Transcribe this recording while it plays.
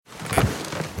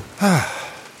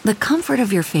The comfort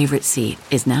of your favorite seat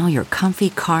is now your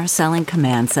comfy car selling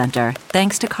command center,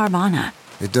 thanks to Carvana.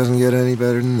 It doesn't get any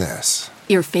better than this.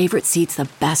 Your favorite seat's the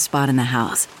best spot in the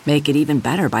house. Make it even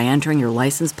better by entering your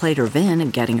license plate or VIN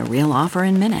and getting a real offer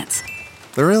in minutes.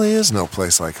 There really is no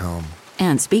place like home.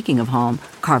 And speaking of home,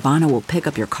 Carvana will pick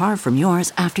up your car from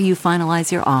yours after you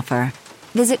finalize your offer.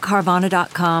 Visit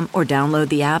Carvana.com or download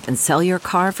the app and sell your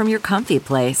car from your comfy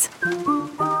place.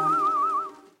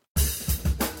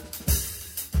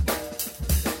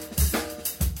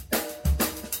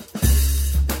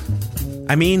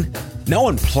 I mean, no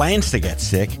one plans to get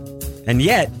sick, and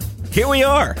yet, here we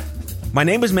are. My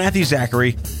name is Matthew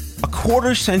Zachary. A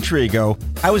quarter century ago,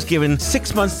 I was given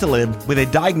 6 months to live with a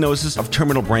diagnosis of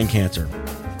terminal brain cancer.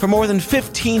 For more than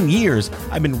 15 years,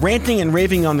 I've been ranting and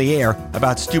raving on the air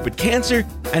about stupid cancer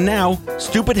and now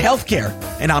stupid healthcare,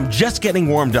 and I'm just getting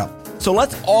warmed up. So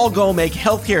let's all go make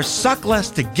healthcare suck less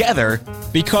together,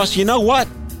 because you know what?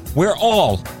 We're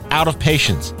all out of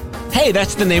patience. Hey,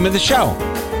 that's the name of the show.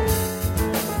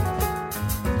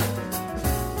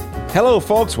 Hello,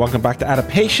 folks. Welcome back to Out of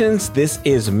Patience. This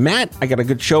is Matt. I got a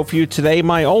good show for you today.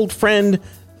 My old friend,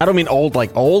 I don't mean old,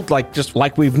 like just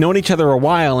like we've known each other a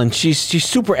while, and she's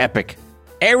super epic.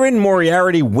 Erin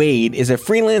Moriarty Wade is a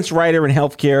freelance writer in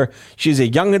healthcare. She's a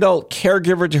young adult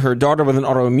caregiver to her daughter with an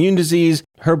autoimmune disease.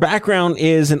 Her background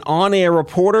is an on-air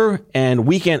reporter and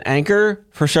weekend anchor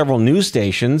for several news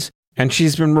stations, and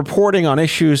she's been reporting on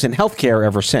issues in healthcare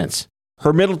ever since.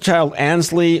 Her middle child,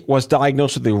 Ansley, was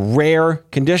diagnosed with a rare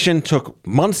condition, took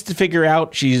months to figure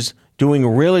out. She's doing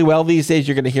really well these days.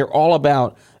 You're going to hear all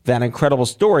about that incredible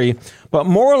story, but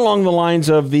more along the lines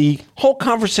of the whole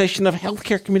conversation of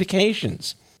healthcare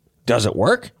communications. Does it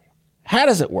work? How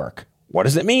does it work? What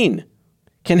does it mean?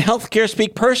 Can healthcare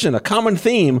speak person? A common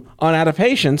theme on Out of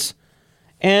Patience.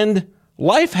 And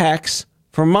life hacks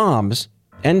for moms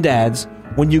and dads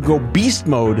when you go beast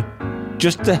mode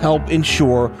just to help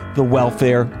ensure the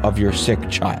welfare of your sick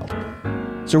child.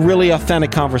 It's a really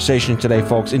authentic conversation today,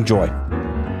 folks. Enjoy.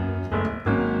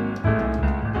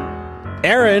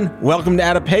 Erin, welcome to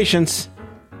Out of Patience.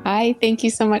 Hi, thank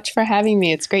you so much for having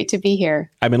me. It's great to be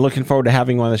here. I've been looking forward to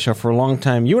having you on the show for a long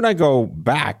time. You and I go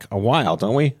back a while,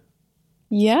 don't we?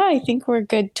 Yeah, I think we're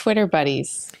good Twitter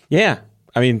buddies. Yeah.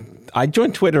 I mean, I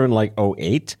joined Twitter in like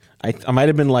 2008. I might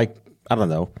have been like, I don't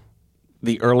know,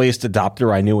 the earliest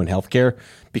adopter I knew in healthcare,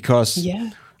 because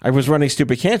I was running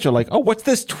Stupid Cancer, like, oh, what's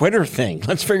this Twitter thing?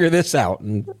 Let's figure this out.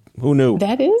 And who knew?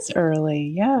 That is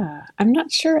early, yeah. I'm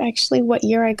not sure actually what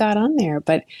year I got on there,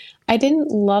 but I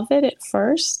didn't love it at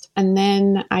first. And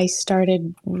then I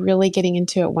started really getting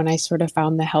into it when I sort of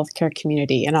found the healthcare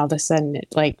community. And all of a sudden it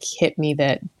like hit me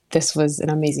that this was an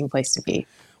amazing place to be.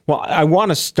 Well, I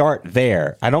want to start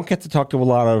there. I don't get to talk to a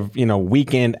lot of,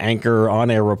 weekend anchor,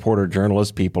 on-air reporter,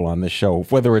 journalist people on this show,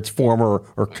 whether it's former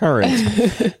or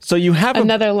current. So you have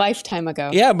another lifetime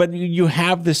ago. Yeah, but you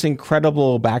have this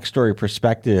incredible backstory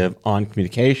perspective on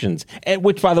communications,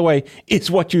 which, by the way,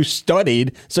 is what you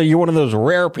studied. So you're one of those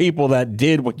rare people that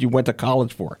did what you went to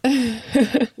college for.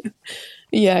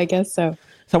 Yeah, I guess so.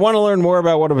 So I want to learn more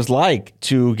about what it was like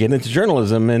to get into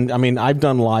journalism. And I mean, I've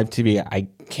done live TV. I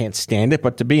can't stand it,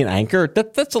 but to be an anchor,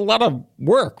 that's a lot of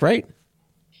work, right?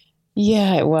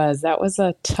 Yeah, it was. That was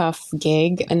a tough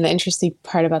gig. And the interesting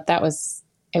part about that was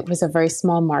it was a very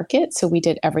small market. So we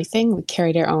did everything. We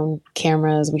carried our own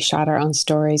cameras. We shot our own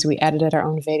stories. We edited our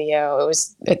own video.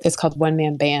 It's called One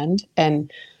Man Band.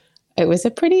 And it was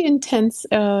a pretty intense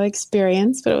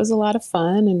experience, but it was a lot of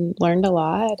fun and learned a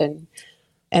lot.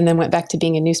 And then went back to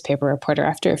being a newspaper reporter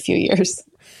after a few years.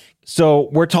 So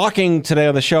we're talking today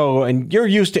on the show, and you're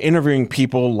used to interviewing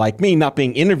people like me, not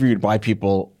being interviewed by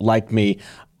people like me.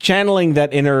 Channeling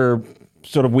that inner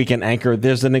sort of weekend anchor,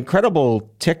 there's an incredible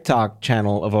TikTok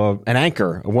channel of an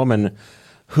anchor, a woman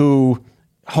who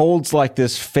holds like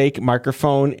this fake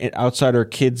microphone outside her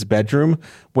kid's bedroom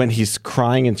when he's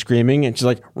crying and screaming. And she's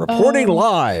like, reporting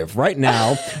live right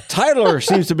now. Tyler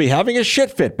seems to be having a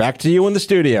shit fit. Back to you in the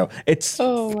studio.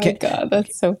 Oh my God,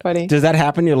 that's so funny. Does that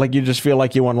happen? You just feel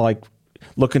like you want to like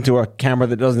look into a camera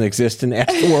that doesn't exist and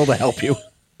ask the world to help you?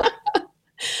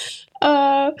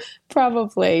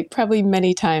 Probably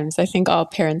many times. I think all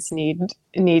parents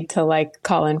need to like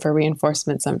call in for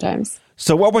reinforcement sometimes.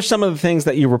 So what were some of the things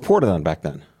that you reported on back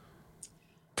then?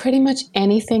 Pretty much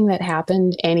anything that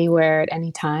happened anywhere at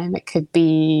any time. It could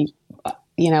be, a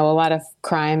lot of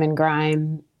crime and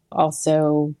grime,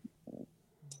 also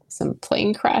some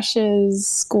plane crashes,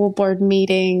 school board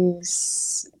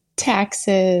meetings,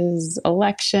 taxes,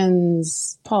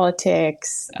 elections,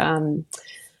 politics,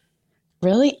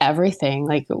 Really everything.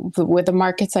 Like with the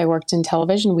markets I worked in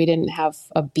television, we didn't have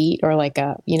a beat or like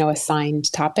a,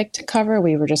 assigned topic to cover.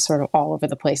 We were just sort of all over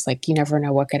the place. Like you never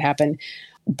know what could happen.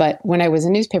 But when I was a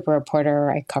newspaper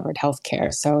reporter, I covered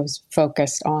healthcare. So I was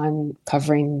focused on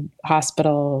covering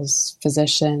hospitals,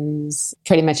 physicians,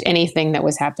 pretty much anything that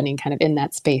was happening kind of in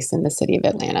that space in the city of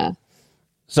Atlanta.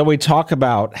 So we talk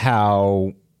about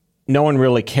how no one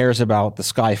really cares about the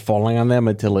sky falling on them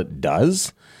until it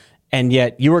does. And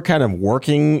yet you were kind of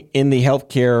working in the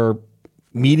healthcare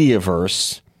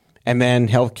mediaverse, and then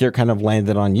healthcare kind of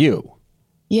landed on you.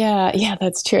 Yeah,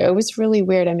 that's true. It was really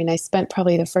weird. I mean, I spent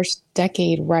probably the first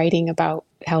decade writing about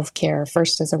healthcare,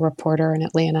 first as a reporter in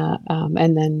Atlanta,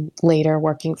 and then later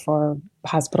working for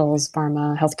hospitals,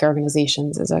 pharma, healthcare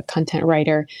organizations as a content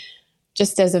writer,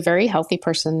 just as a very healthy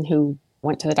person who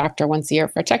went to the doctor once a year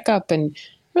for a checkup and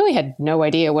really had no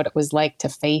idea what it was like to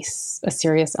face a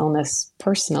serious illness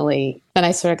personally. Then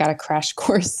I sort of got a crash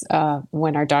course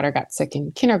when our daughter got sick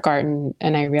in kindergarten,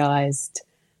 and I realized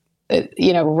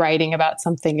writing about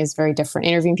something is very different.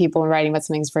 Interviewing people and writing about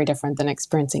something is very different than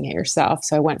experiencing it yourself.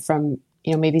 So I went from,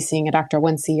 maybe seeing a doctor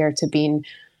once a year to being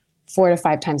 4 to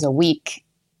 5 times a week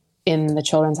in the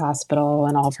children's hospital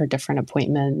and all of her different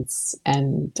appointments,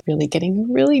 and really getting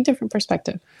a really different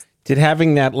perspective. Did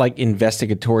having that like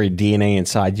investigatory DNA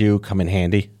inside you come in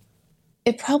handy?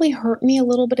 It probably hurt me a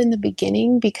little bit in the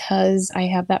beginning because I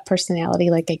have that personality,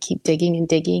 like I keep digging and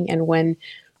digging. And when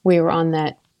we were on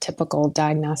that typical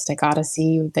diagnostic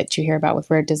odyssey that you hear about with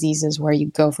rare diseases, where you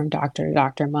go from doctor to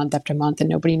doctor month after month and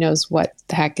nobody knows what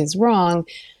the heck is wrong,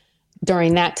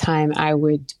 during that time I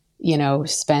would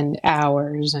spend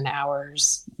hours and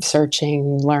hours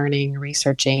searching, learning,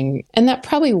 researching. And that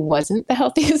probably wasn't the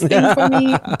healthiest thing for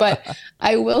me. But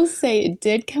I will say it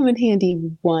did come in handy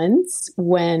once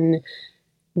when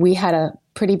we had a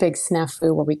pretty big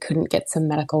snafu where we couldn't get some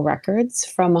medical records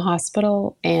from a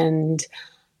hospital. And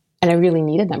I really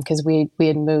needed them because we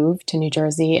had moved to New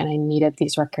Jersey, and I needed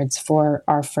these records for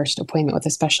our first appointment with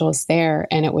a specialist there.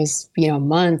 And it was,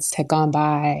 months had gone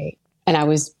by. And I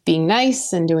was being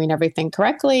nice and doing everything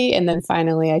correctly. And then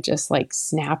finally I just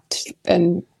snapped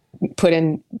and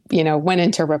went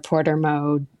into reporter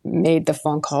mode, made the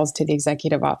phone calls to the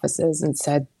executive offices and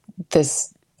said,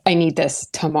 I need this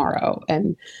tomorrow.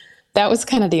 And that was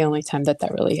kind of the only time that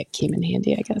really came in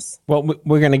handy, I guess. Well,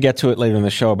 we're going to get to it later in the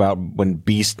show about when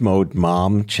beast mode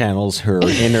mom channels her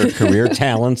inner career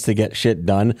talents to get shit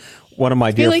done. One of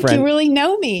my dear friends. I feel like you really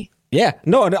know me. Yeah,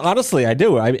 no, honestly, I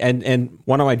do. And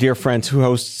one of my dear friends who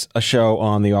hosts a show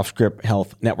on the Off-Script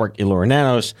Health Network, Elora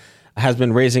Nanos, has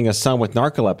been raising a son with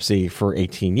narcolepsy for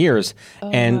 18 years.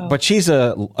 Wow. But she's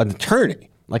an attorney,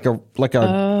 like a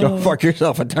go fuck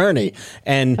yourself attorney.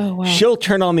 And she'll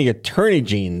turn on the attorney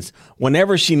genes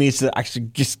whenever she needs to actually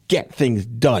just get things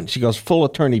done. She goes full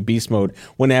attorney beast mode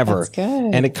whenever. That's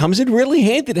good. And it comes in really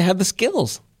handy to have the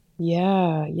skills.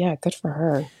 Yeah, good for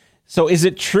her. So is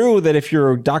it true that if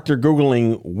you're Dr.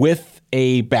 Googling with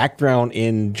a background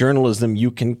in journalism,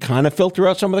 you can kind of filter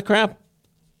out some of the crap?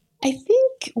 I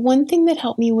think one thing that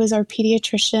helped me was our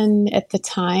pediatrician at the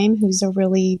time, who's a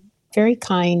really very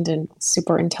kind and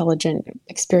super intelligent,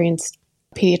 experienced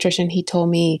pediatrician. He told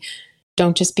me,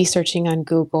 don't just be searching on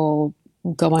Google.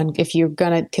 Go on, if you're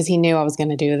going to, because he knew I was going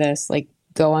to do this,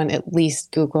 go on at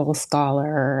least Google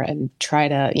Scholar and try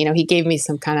to, he gave me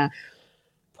some kind of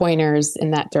pointers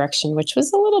in that direction, which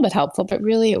was a little bit helpful, but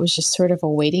really it was just sort of a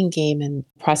waiting game and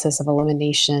process of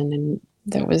elimination. And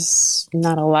there was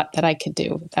not a lot that I could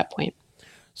do at that point.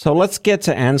 So let's get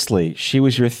to Ansley. She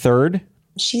was your third?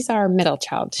 She's our middle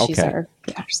child. She's our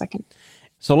second.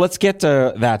 So let's get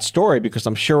to that story, because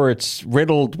I'm sure it's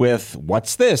riddled with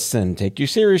what's this and take you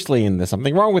seriously and there's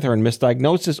something wrong with her and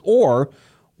misdiagnosis. Or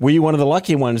were you one of the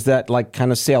lucky ones that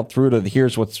kind of sailed through to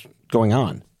here's what's going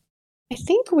on? I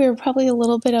think we were probably a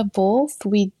little bit of both.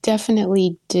 We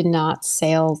definitely did not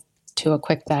sail to a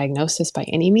quick diagnosis by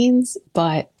any means,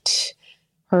 but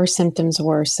her symptoms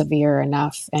were severe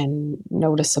enough and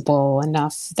noticeable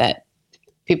enough that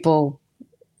people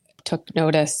took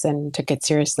notice and took it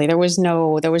seriously. There was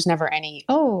never any,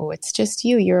 oh, it's just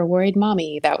you're a worried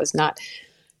mommy. That was not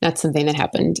something that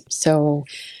happened. So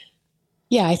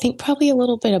yeah, I think probably a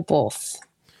little bit of both.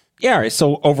 Yeah.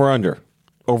 So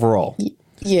overall.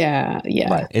 Yeah.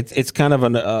 Right. It's kind of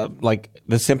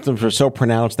the symptoms were so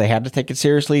pronounced they had to take it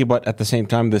seriously, but at the same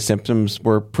time the symptoms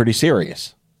were pretty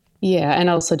serious. Yeah, and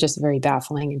also just very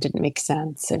baffling and didn't make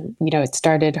sense. And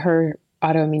her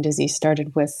autoimmune disease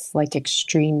started with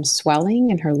extreme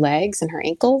swelling in her legs and her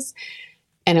ankles,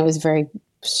 and it was very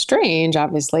strange,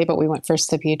 obviously. But we went first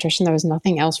to the pediatrician. There was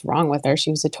nothing else wrong with her. She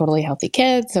was a totally healthy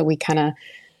kid, so we kind of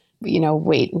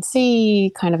wait and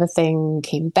see kind of a thing,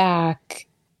 came back,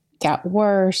 got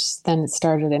worse. Then it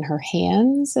started in her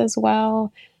hands as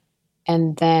well.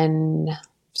 And then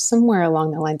somewhere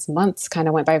along the lines, months kind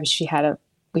of went by.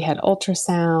 We had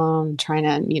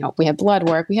ultrasound, we had blood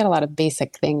work. We had a lot of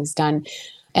basic things done.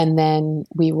 And then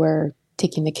we were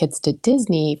taking the kids to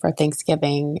Disney for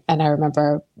Thanksgiving. And I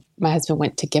remember my husband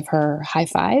went to give her a high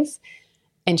five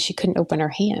and she couldn't open her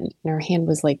hand. And her hand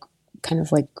was like kind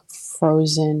of like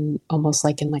frozen, almost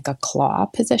like in like a claw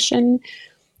position.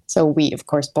 So we, of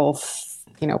course, both,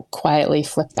 quietly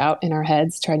flipped out in our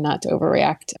heads, tried not to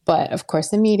overreact. But of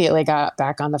course, immediately got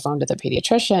back on the phone to the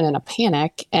pediatrician in a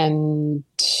panic and,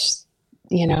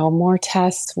 more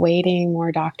tests, waiting,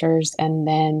 more doctors. And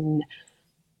then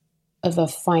the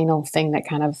final thing that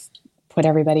kind of put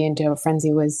everybody into a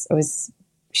frenzy was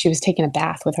she was taking a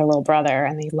bath with her little brother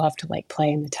and they loved to like play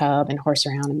in the tub and horse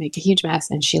around and make a huge mess.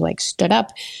 And she like stood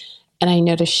up and I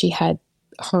noticed she had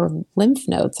her lymph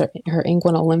nodes, or her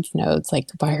inguinal lymph nodes, like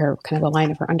by her kind of the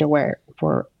line of her underwear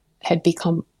had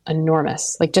become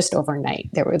enormous, like just overnight.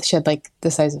 She had like the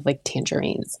size of like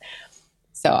tangerines.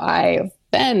 So I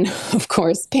then, of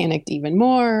course, panicked even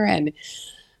more. And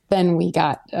then we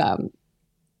got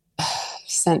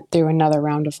sent through another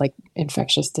round of like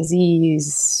infectious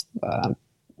disease.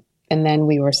 And then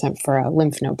we were sent for a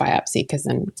lymph node biopsy because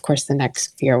then, of course, the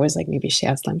next fear was like maybe she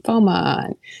has lymphoma.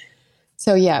 And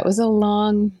so, yeah, it was a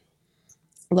long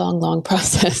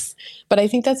process. But I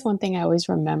think that's one thing I always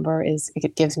remember is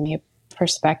it gives me a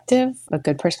perspective, a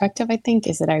good perspective, I think,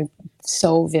 is that I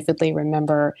so vividly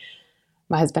remember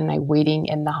my husband and I waiting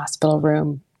in the hospital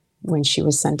room when she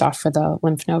was sent off for the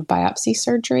lymph node biopsy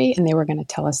surgery. And they were going to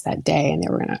tell us that day and they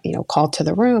were going to, call to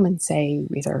the room and say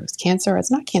either it's cancer or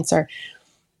it's not cancer.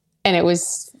 And it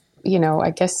was,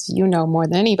 I guess, more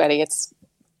than anybody, it's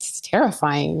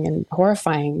terrifying and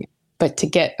horrifying. But to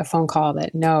get a phone call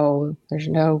that no, there's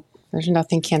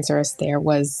nothing cancerous there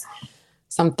was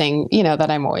something,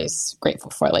 that I'm always grateful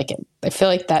for. Like I feel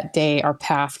like that day our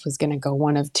path was going to go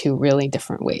one of two really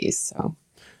different ways.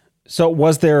 So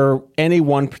was there any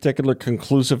one particular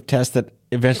conclusive test that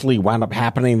eventually wound up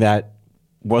happening that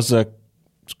was a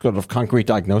sort of concrete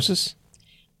diagnosis?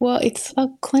 Well, it's a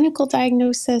clinical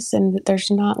diagnosis and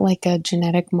there's not like a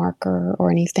genetic marker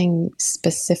or anything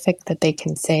specific that they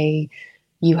can say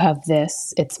you have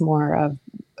this. It's more of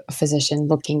a physician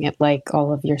looking at like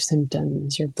all of your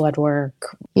symptoms, your blood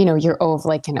work, your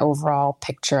an overall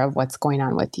picture of what's going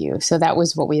on with you. So that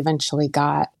was what we eventually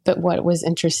got. But what was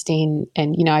interesting,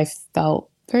 and, I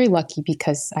felt very lucky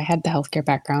because I had the healthcare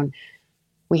background.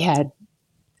 We had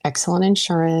excellent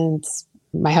insurance.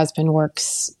 My husband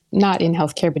works not in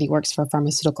healthcare, but he works for a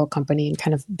pharmaceutical company and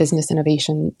kind of business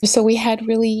innovation. So we had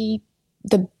really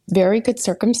the very good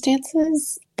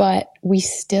circumstances, but we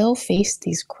still faced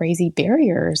these crazy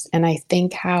barriers. And I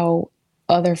think how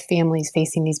other families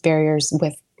facing these barriers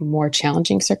with more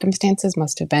challenging circumstances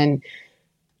must have been,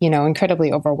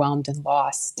 incredibly overwhelmed and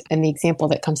lost. And the example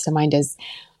that comes to mind is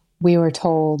we were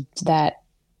told that,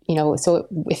 so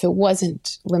if it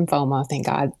wasn't lymphoma, thank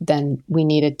God, then we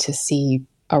needed to see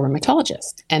a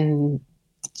rheumatologist. And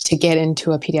to get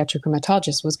into a pediatric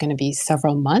rheumatologist was going to be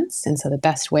several months. And so the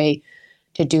best way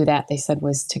to do that, they said,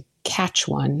 was to catch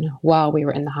one while we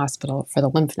were in the hospital for the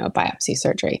lymph node biopsy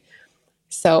surgery.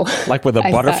 So like with a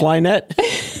butterfly net?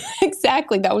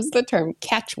 Exactly. That was the term,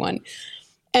 catch one.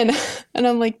 And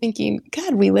I'm like thinking,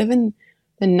 God, we live in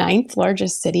the 9th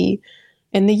largest city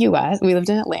in the US. We lived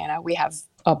in Atlanta. We have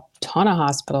a ton of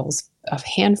hospitals, a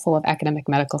handful of academic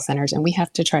medical centers, and we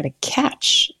have to try to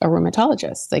catch a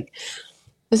rheumatologist. Like,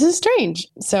 this is strange.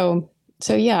 So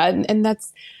yeah. And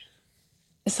that's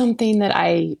something that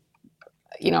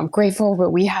I'm grateful that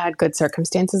we had good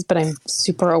circumstances, but I'm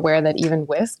super aware that even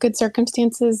with good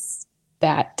circumstances,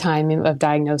 that time of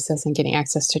diagnosis and getting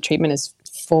access to treatment is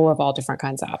full of all different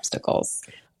kinds of obstacles.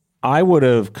 I would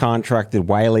have contracted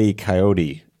Wile E.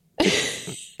 Coyote.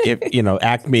 If,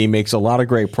 Acme makes a lot of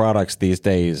great products these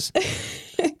days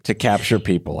to capture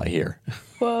people, I hear.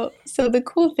 Well, so the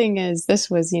cool thing is this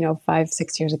was,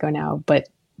 5-6 years ago now, but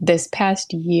this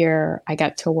past year I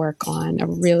got to work on a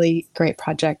really great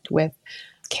project with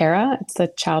CARA. It's the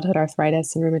Childhood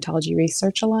Arthritis and Rheumatology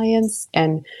Research Alliance.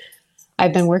 And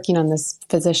I've been working on this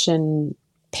physician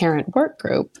parent work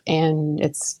group. And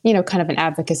it's, kind of an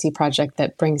advocacy project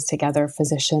that brings together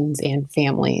physicians and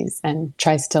families and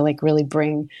tries to really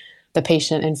bring the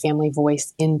patient and family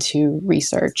voice into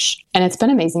research. And it's been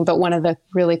amazing. But one of the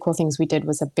really cool things we did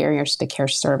was a barriers to care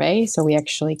survey. So we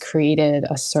actually created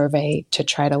a survey to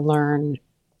try to learn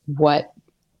what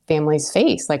families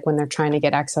face, when they're trying to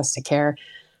get access to care.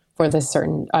 for this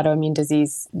certain autoimmune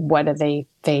disease, what do they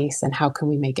face and how can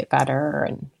we make it better?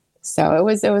 And so it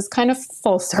was kind of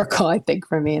full circle, I think,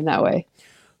 for me in that way.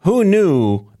 Who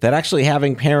knew that actually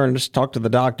having parents talk to the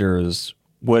doctors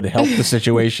would help the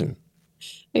situation?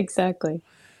 Exactly.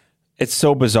 It's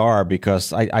so bizarre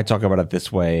because I talk about it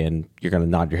this way, and you're going to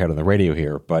nod your head on the radio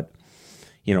here, but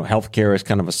healthcare is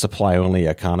kind of a supply-only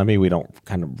economy. We don't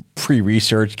kind of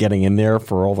pre-research getting in there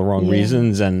for all the wrong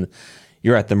reasons, and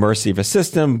you're at the mercy of a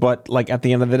system. But like at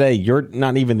the end of the day, you're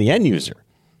not even the end user.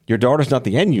 Your daughter's not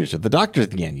the end user. The doctor's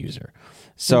the end user.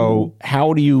 So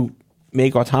how do you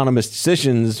make autonomous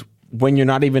decisions when you're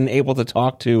not even able to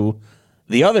talk to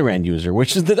the other end user,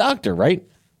 which is the doctor, right?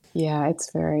 Yeah,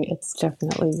 it's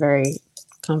definitely very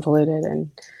convoluted,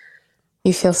 and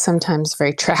you feel sometimes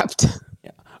very trapped.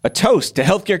 Yeah. A toast to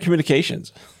healthcare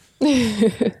communications.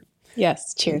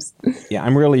 Yes, cheers. Yeah,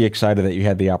 I'm really excited that you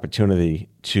had the opportunity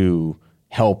to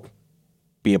help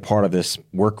be a part of this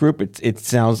work group. It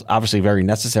sounds obviously very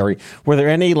necessary. Were there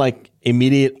any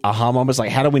immediate aha moments?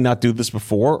 Like, how did we not do this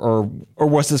before? Or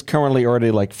was this currently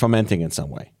already fermenting in some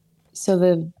way? So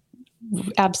the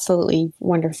absolutely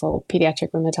wonderful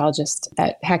pediatric rheumatologist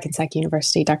at Hackensack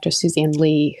University, Dr. Suzanne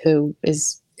Lee, who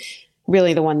is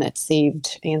really the one that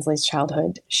saved Ainsley's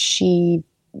childhood, she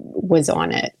was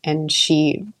on it and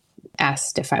she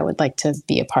asked if I would like to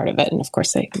be a part of it. And of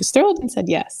course I was thrilled and said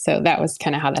yes. So that was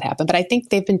kind of how that happened. But I think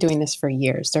they've been doing this for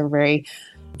years. They're very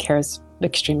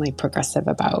extremely progressive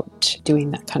about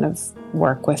doing that kind of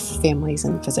work with families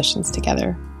and physicians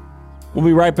together. We'll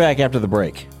be right back after the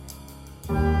break.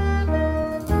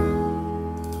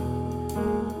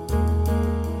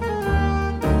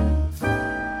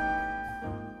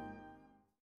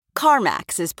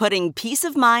 CarMax is putting peace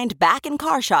of mind back in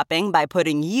car shopping by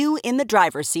putting you in the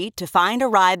driver's seat to find a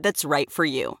ride that's right for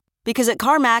you. Because at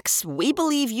CarMax, we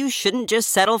believe you shouldn't just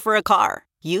settle for a car.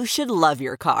 You should love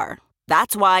your car.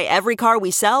 That's why every car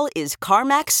we sell is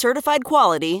CarMax certified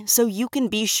quality, so you can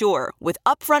be sure with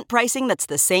upfront pricing that's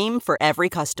the same for every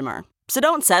customer. So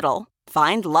don't settle.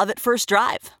 Find love at first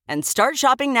drive and start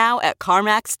shopping now at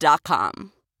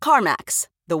CarMax.com. CarMax,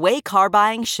 the way car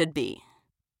buying should be.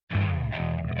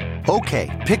 Okay,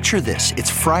 picture this.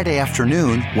 It's Friday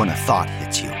afternoon when a thought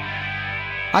hits you.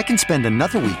 I can spend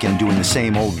another weekend doing the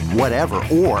same old whatever,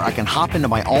 or I can hop into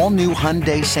my all-new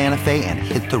Hyundai Santa Fe and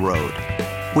hit the road.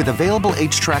 With available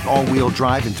H-Track all-wheel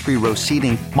drive and 3-row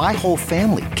seating, my whole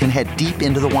family can head deep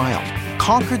into the wild.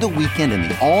 Conquer the weekend in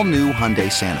the all-new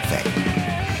Hyundai Santa Fe.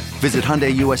 Visit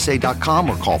HyundaiUSA.com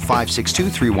or call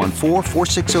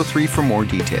 562-314-4603 for more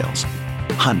details.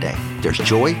 Hyundai, there's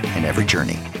joy in every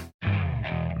journey.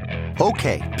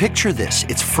 Okay, picture this.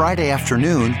 It's Friday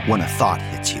afternoon when a thought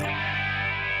hits you.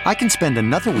 I can spend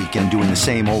another weekend doing the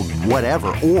same old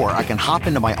whatever, or I can hop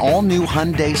into my all-new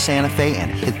Hyundai Santa Fe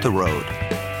and hit the road.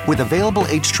 With available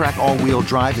H-Track all-wheel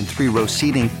drive and 3-row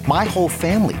seating, my whole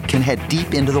family can head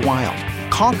deep into the wild.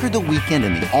 Conquer the weekend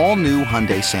in the all-new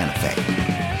Hyundai Santa Fe.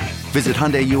 Visit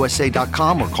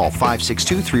HyundaiUSA.com or call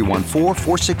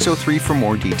 562-314-4603 for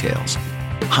more details.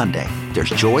 Hyundai, there's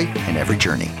joy in every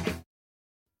journey.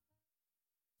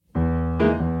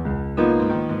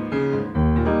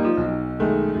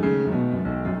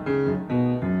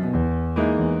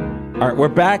 All right, we're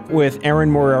back with Erin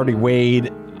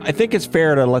Moriarty-Wade. I think it's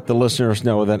fair to let the listeners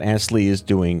know that Ainsley is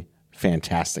doing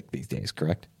fantastic these days,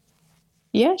 correct?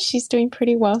 Yeah, she's doing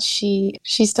pretty well. She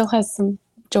still has some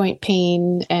joint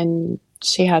pain and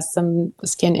she has some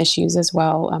skin issues as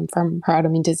well from her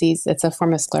autoimmune disease. It's a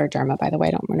form of scleroderma, by the way.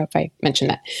 I don't know if I mentioned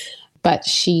that. But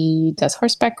she does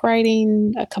horseback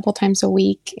riding a couple times a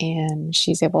week, and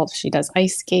she does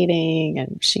ice skating,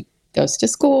 and she goes to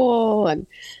school, and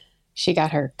she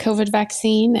got her COVID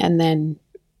vaccine and then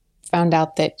found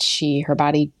out that her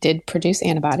body did produce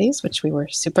antibodies, which we were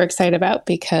super excited about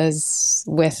because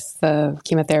with the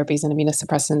chemotherapies and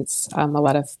immunosuppressants, a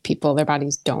lot of people, their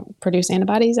bodies don't produce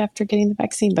antibodies after getting the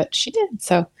vaccine, but she did.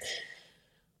 So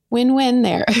win-win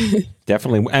there.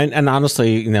 Definitely. And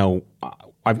honestly,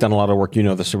 I've done a lot of work,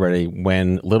 this already,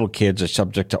 when little kids are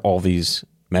subject to all these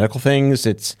medical things,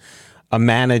 it's a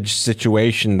managed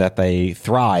situation that they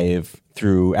thrive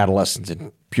through adolescence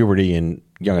and puberty and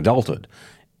young adulthood.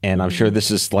 And I'm sure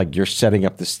this is you're setting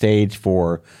up the stage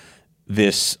for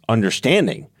this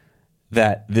understanding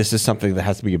that this is something that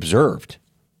has to be observed.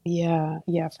 Yeah,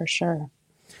 for sure.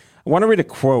 I want to read a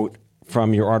quote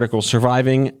from your article,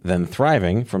 Surviving Then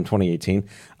Thriving, from 2018.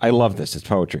 I love this. It's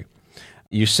poetry.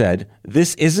 You said,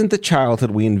 "This isn't the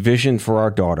childhood we envisioned for our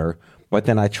daughter, but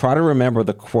then I try to remember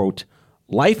the quote,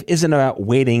 life isn't about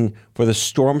waiting for the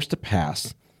storms to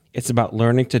pass. It's about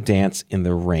learning to dance in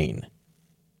the rain."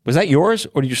 Was that yours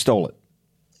or did you stole it?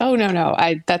 Oh, no.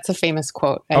 That's a famous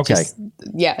quote. Okay.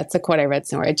 It's a quote I read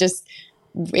somewhere.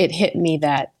 It hit me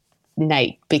that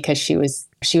night because she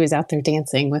was out there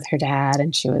dancing with her dad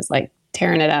and she was like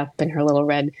tearing it up in her little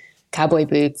red cowboy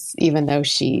boots, even though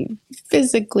she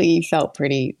physically felt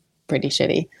pretty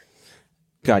shitty.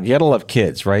 God, you gotta love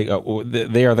kids, right?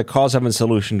 They are the cause of and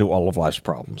solution to all of life's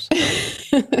problems.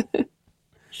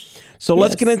 So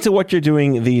let's get into what you're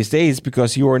doing these days,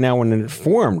 because you are now an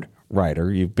informed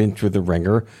writer. You've been through the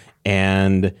ringer.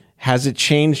 And has it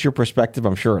changed your perspective?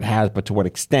 I'm sure it has, but to what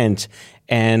extent?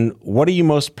 And what are you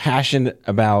most passionate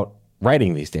about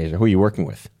writing these days, or who are you working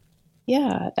with?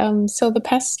 Yeah. So the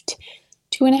past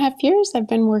 2.5 years, I've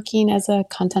been working as a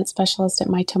content specialist at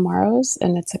My Tomorrows,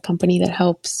 and it's a company that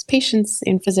helps patients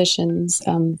and physicians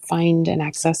find and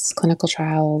access clinical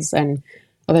trials and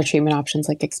other treatment options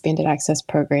like expanded access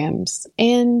programs.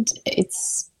 And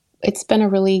it's been a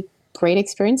really great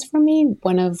experience for me.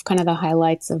 One of kind of the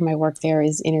highlights of my work there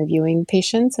is interviewing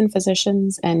patients and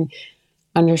physicians and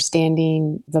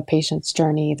understanding the patient's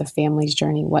journey, the family's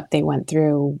journey, what they went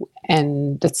through.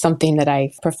 And it's something that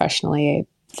I professionally,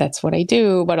 that's what I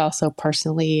do, but also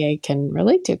personally I can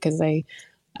relate to because I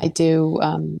do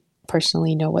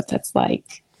personally know what that's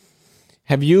like.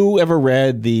 Have you ever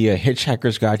read the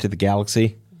Hitchhiker's Guide to the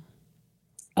Galaxy?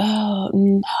 Oh,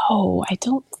 no, I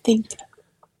don't think.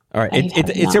 All right,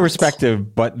 it's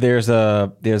irrespective, but there's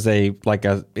a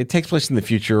it takes place in the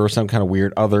future or some kind of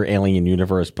weird other alien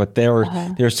universe, but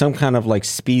there's some kind of like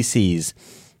species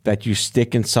that you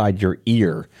stick inside your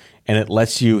ear and it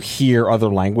lets you hear other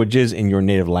languages in your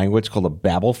native language, called a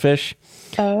babblefish.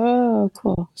 Oh,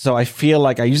 cool. So I feel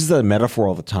like I use the metaphor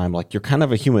all the time, like you're kind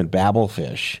of a human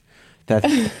babblefish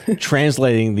that's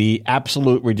translating the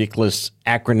absolute ridiculous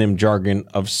acronym jargon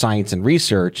of science and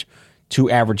research to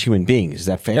average human beings. Is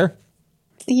that fair?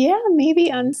 Yeah,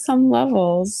 maybe on some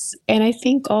levels. And I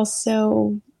think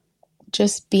also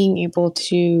just being able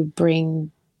to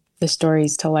bring the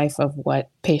stories to life of what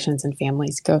patients and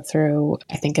families go through,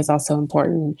 I think is also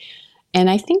important. And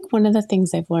I think one of the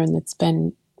things I've learned that's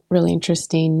been really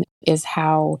interesting is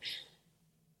how,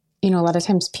 a lot of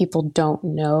times people don't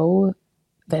know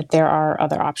that there are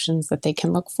other options that they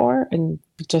can look for. And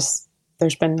just,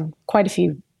 there's been quite a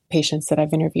few patients that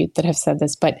I've interviewed that have said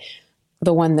this, but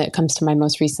the one that comes to mind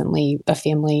most recently, a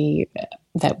family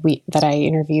that I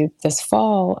interviewed this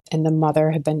fall, and the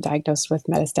mother had been diagnosed with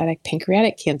metastatic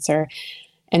pancreatic cancer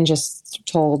and just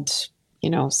told,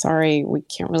 sorry, we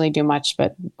can't really do much,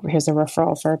 but here's a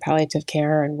referral for palliative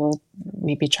care and we'll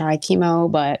maybe try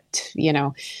chemo, but,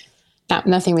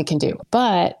 nothing we can do.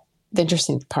 But the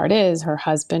interesting part is her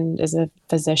husband is a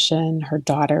physician, her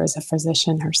daughter is a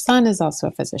physician, her son is also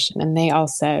a physician. And they all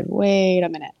said, wait a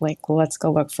minute, let's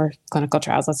go look for clinical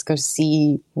trials. Let's go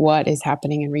see what is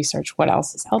happening in research, what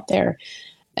else is out there.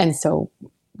 And so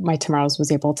My Tomorrows was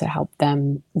able to help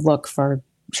them look for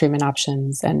treatment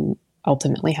options and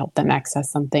ultimately help them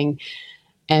access something.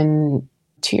 And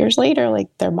 2 years later,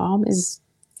 their mom is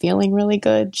feeling really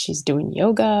good. She's doing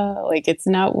yoga. It's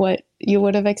not what you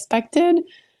would have expected.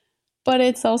 But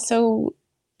it's also,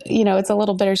 it's a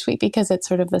little bittersweet because it's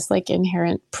sort of this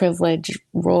inherent privilege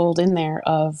rolled in there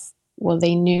of, well,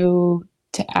 they knew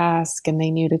to ask and they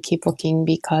knew to keep looking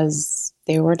because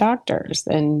they were doctors.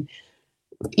 And,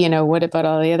 what about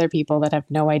all the other people that have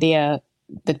no idea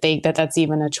that that's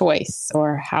even a choice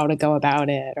or how to go about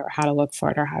it or how to look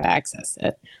for it or how to access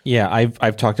it? Yeah,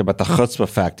 I've talked about the chutzpah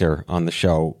factor on the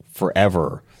show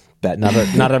forever. That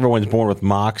not everyone's born with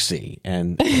moxie,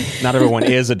 and not everyone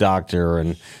is a doctor,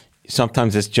 and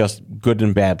sometimes it's just good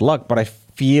and bad luck. But I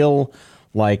feel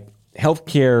like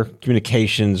healthcare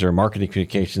communications or marketing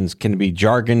communications can be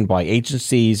jargoned by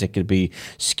agencies. It could be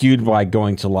skewed by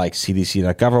going to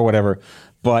CDC.gov or whatever.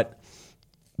 But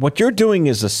what you're doing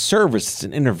is a service. It's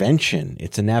an intervention.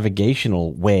 It's a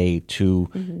navigational way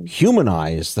to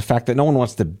humanize the fact that no one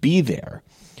wants to be there,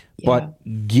 but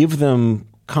give them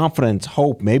confidence,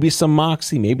 hope, maybe some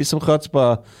moxie, maybe some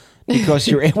chutzpah, because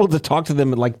you're able to talk to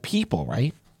them like people,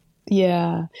 right?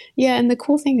 Yeah. Yeah. And the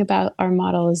cool thing about our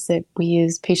model is that we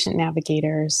use patient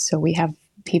navigators. So we have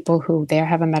people who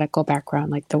have a medical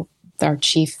background, our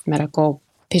chief medical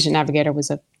patient navigator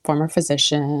was a former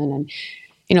physician. And,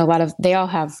 they all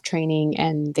have training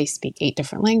and they speak 8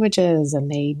 different languages and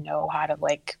they know how to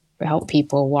help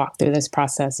people walk through this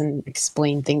process and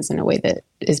explain things in a way that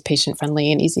is patient friendly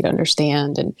and easy to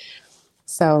understand. And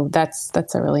so that's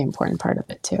a really important part of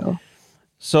it too.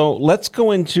 So let's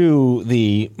go into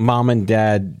the mom and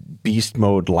dad beast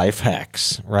mode life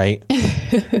hacks, right?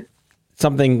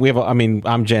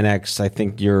 I'm Gen X. I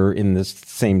think you're in the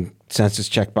same census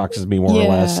checkbox as me, more or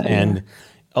less. And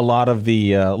a lot of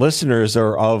the listeners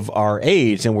are of our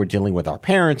age, and we're dealing with our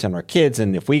parents and our kids.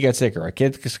 And if we get sick or our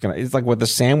kids, it's like with the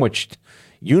sandwiched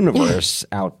universe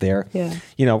out there. Yeah.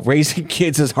 You know, raising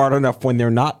kids is hard enough when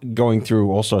they're not going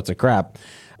through all sorts of crap.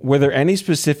 Were there any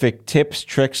specific tips,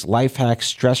 tricks, life hacks,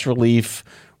 stress relief,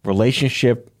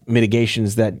 relationship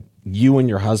mitigations that you and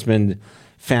your husband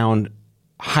found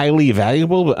highly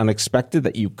valuable but unexpected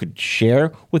that you could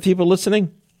share with people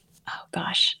listening? Oh,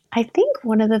 gosh. I think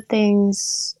one of the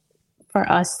things for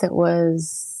us that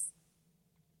was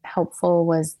helpful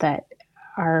was that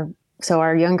our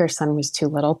younger son was too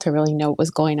little to really know what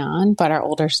was going on, but our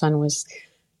older son was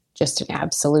just an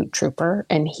absolute trooper.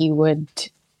 And he would,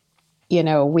 you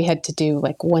know, we had to do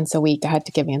like once a week, I had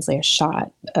to give Ansley a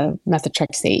shot of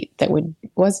methotrexate that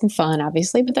wasn't fun,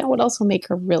 obviously, but that would also make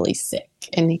her really sick.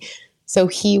 And so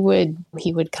he would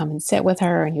come and sit with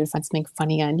her, and he would find something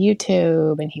funny on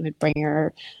YouTube, and he would bring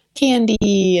her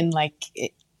candy. And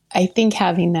I think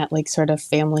having that like sort of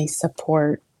family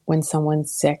support when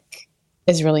someone's sick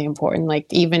is really important. Like,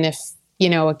 even if, you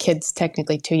know, a kid's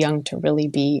technically too young to really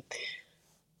be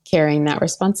carrying that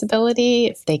responsibility,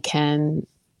 if they can,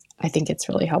 I think it's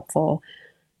really helpful.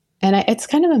 And it's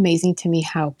kind of amazing to me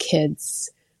how kids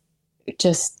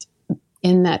just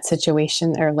in that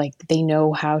situation are like, they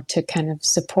know how to kind of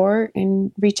support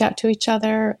and reach out to each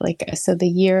other. Like, so the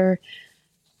year,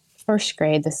 first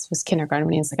grade, this was kindergarten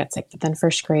when Ainsley got sick, but then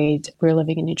first grade, we were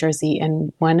living in New Jersey,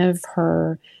 and one of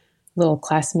her little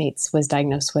classmates was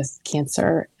diagnosed with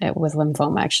cancer, with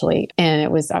lymphoma actually. And it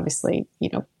was obviously, you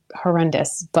know,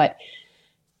 horrendous, but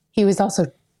he was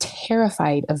also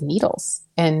terrified of needles.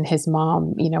 And his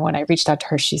mom, you know, when I reached out to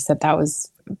her, she said that was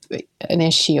an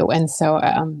issue. And so,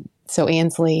 so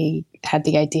Ainsley had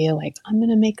the idea, like, I'm going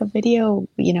to make a video,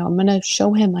 you know, I'm going to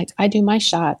show him, like, I do my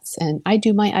shots and I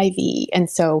do my IV. And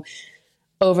so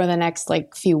over the next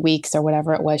like few weeks or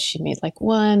whatever it was, she made like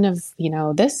one of, you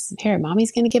know, this, here,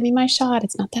 mommy's going to give me my shot.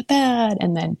 It's not that bad.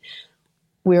 And then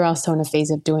we were also in a phase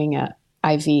of doing a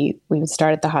IV. We would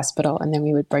start at the hospital and then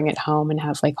we would bring it home and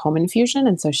have like home infusion.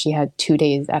 And so she had 2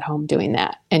 days at home doing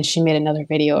that. And she made another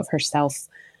video of herself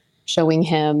showing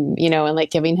him, you know, and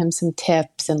like giving him some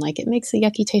tips, and like, it makes a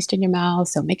yucky taste in your mouth,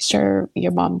 so make sure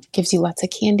your mom gives you lots of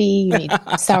candy. You need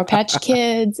Sour Patch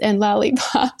Kids and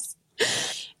lollipops.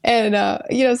 And,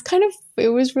 you know, it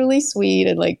was really sweet.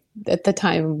 And like at the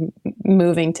time,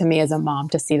 moving to me as a mom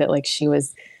to see that like she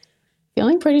was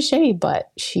feeling pretty shitty,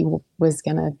 but she was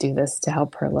going to do this to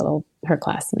help her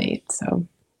classmate. So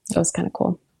that was kind of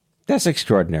cool. That's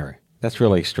extraordinary. That's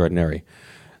really extraordinary.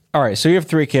 All right. So you have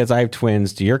 3 kids. I have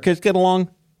twins. Do your kids get along?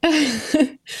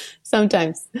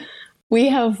 Sometimes. We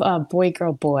have a boy,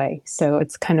 girl, boy. So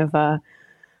it's kind of a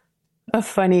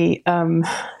funny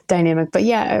dynamic. But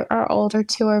yeah, our older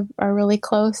 2 are really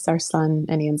close. Our son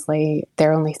and Ainsley,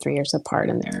 they're only 3 years apart,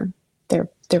 and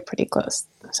they're pretty close.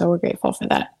 So we're grateful for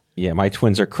that. Yeah, my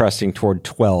twins are cresting toward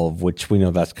 12, which we know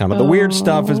that's kind of the weird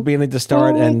stuff is beginning to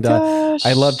start. And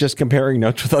I love just comparing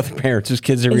notes with other parents whose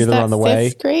kids are either on the way.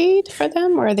 Is that 5th grade for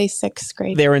them, or are they 6th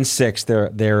grade? They're in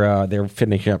 6th. They're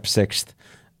finishing up 6th.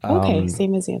 Okay,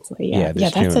 same as Ainsley. Yeah,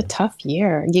 that's a tough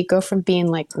year. You go from being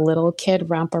like little kid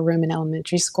romper room in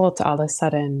elementary school to all of a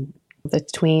sudden the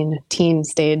teen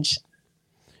stage.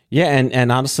 Yeah,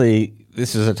 and honestly,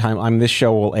 this is a time. This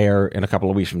show will air in a couple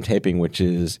of weeks from taping, which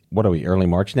is, what are we, early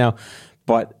March now?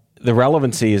 But the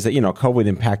relevancy is that, you know, COVID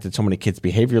impacted so many kids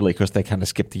behaviorally because they kind of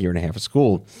skipped a year and a half of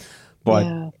school.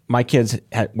 But my kids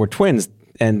were twins,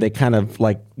 and they kind of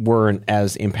like weren't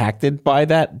as impacted by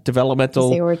that developmental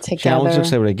challenge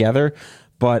because they were together.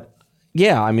 But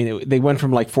yeah, I mean, they went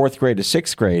from like 4th grade to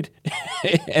 6th grade,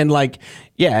 and like,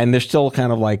 yeah, and they're still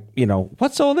kind of like, you know,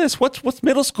 what's all this? What's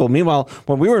middle school? Meanwhile,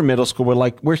 when we were in middle school,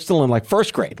 we're still in like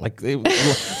 1st grade. Like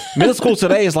middle school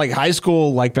today is like high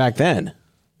school, like back then.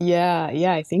 Yeah,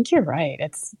 I think you're right.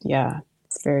 It's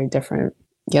very different.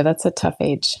 Yeah, that's a tough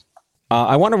age.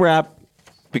 I want to wrap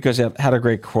because I had a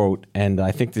great quote, and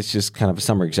I think this is kind of a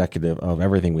summary executive of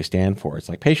everything we stand for. It's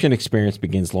like patient experience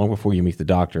begins long before you meet the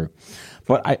doctor.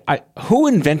 But who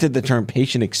invented the term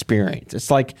patient experience?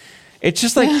 It's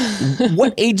just like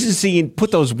what agency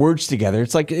put those words together?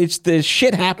 It's like it's the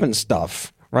shit happens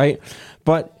stuff, right?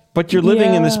 But you're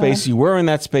living in the space. You were in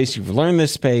that space. You've learned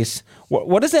this space.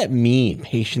 What does that mean,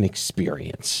 patient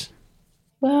experience?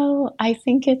 Well, I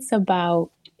think it's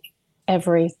about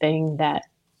everything that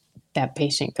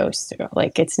patient goes through.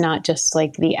 Like, it's not just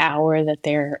like the hour that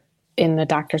they're in the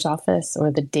doctor's office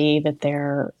or the day that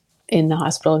they're in the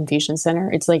hospital infusion center.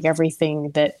 It's like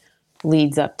everything that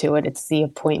leads up to it. It's the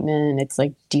appointment. It's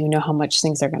like, do you know how much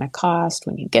things are going to cost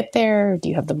when you get there? Do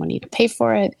you have the money to pay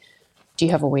for it? Do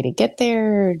you have a way to get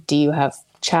there? Do you have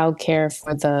childcare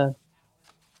for the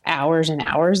hours and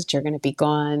hours that you're going to be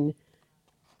gone.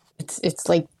 It's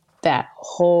like that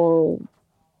whole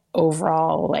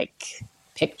overall like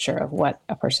picture of what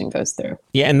a person goes through.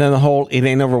 Yeah, and then the whole it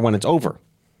ain't over when it's over.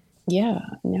 Yeah,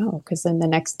 no, because then the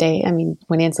next day, I mean,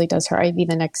 when Ansley does her IV,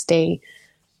 the next day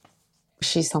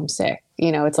she's homesick.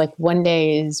 You know, it's like one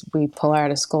day is we pull her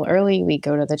out of school early, we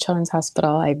go to the children's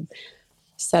hospital, I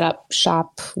set up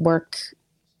shop, work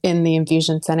in the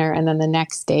infusion center, and then the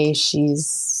next day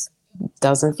she's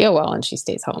doesn't feel well and she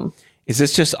stays home. Is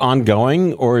this just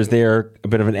ongoing, or is there a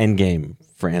bit of an end game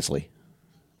for Ansley?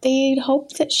 They'd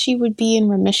hoped that she would be in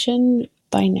remission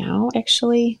by now,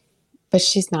 actually, but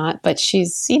she's not. But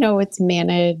she's, you know, it's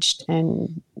managed,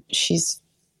 and she's,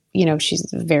 you know, she's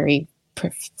very,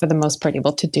 for the most part,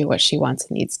 able to do what she wants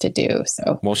and needs to do.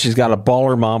 So, well, she's got a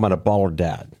baller mom and a baller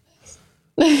dad.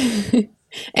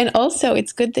 And also,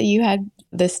 it's good that you had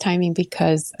this timing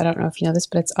because I don't know if you know this,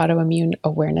 but it's Autoimmune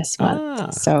Awareness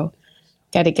Month. So,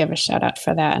 got to give a shout out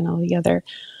for that and all the other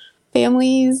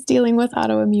families dealing with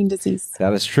autoimmune disease.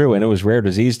 That is true. And it was Rare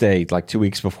Disease Day like 2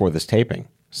 weeks before this taping.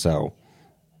 So,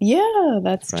 yeah,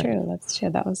 that's true. That's true.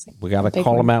 That was we got to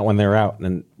call them out when they're out,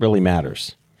 and it really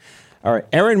matters. All right,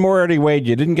 Erin Moriarty Wade,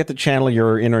 you didn't get to channel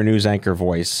your inner news anchor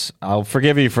voice. I'll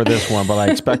forgive you for this one, but I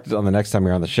expect it on the next time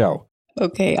you're on the show.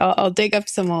 Okay, I'll dig up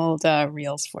some old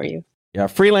reels for you. Yeah,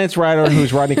 freelance writer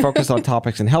who's writing focused on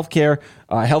topics in healthcare.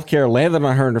 Healthcare landed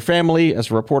on her and her family.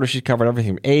 As a reporter, she's covered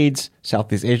everything from AIDS,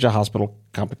 Southeast Asia hospital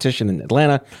competition in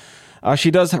Atlanta. She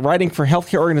does writing for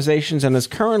healthcare organizations and is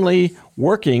currently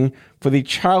working for the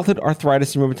Childhood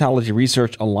Arthritis and Rheumatology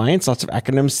Research Alliance. Lots of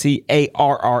acronyms,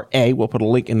 CARRA. We'll put a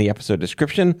link in the episode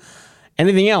description.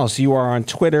 Anything else? You are on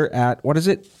Twitter at, what is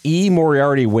it? E.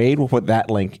 Moriarty Wade. We'll put that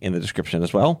link in the description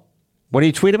as well. What do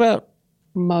you tweet about?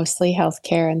 Mostly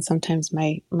healthcare and sometimes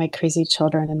my crazy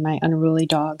children and my unruly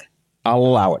dog. I'll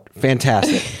allow it.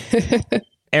 Fantastic.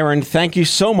 Erin, thank you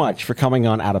so much for coming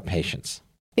on Out of Patience.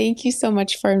 Thank you so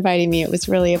much for inviting me. It was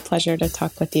really a pleasure to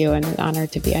talk with you and an honor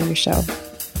to be on your show.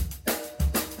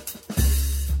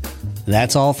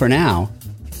 That's all for now.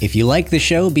 If you like the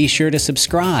show, be sure to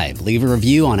subscribe, leave a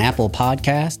review on Apple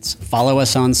Podcasts, follow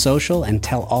us on social, and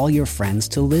tell all your friends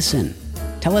to listen.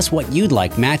 Tell us what you'd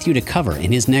like Matthew to cover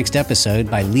in his next episode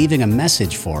by leaving a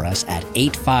message for us at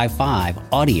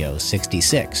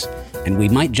 855-AUDIO-66, and we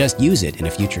might just use it in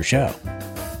a future show.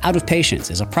 Out of Patience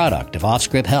is a product of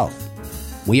Offscript Health.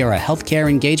 We are a healthcare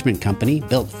engagement company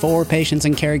built for patients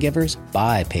and caregivers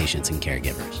by patients and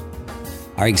caregivers.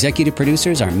 Our executive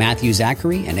producers are Matthew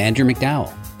Zachary and Andrew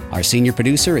McDowell. Our senior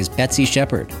producer is Betsy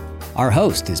Shepard. Our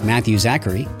host is Matthew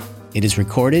Zachary. It is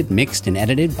recorded, mixed, and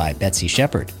edited by Betsy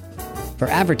Shepard. For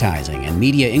advertising and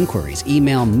media inquiries,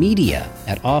 email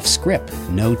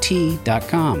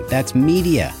media@offscript.com. That's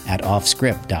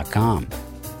media@offscript.com.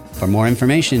 For more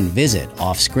information, visit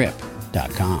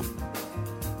offscript.com.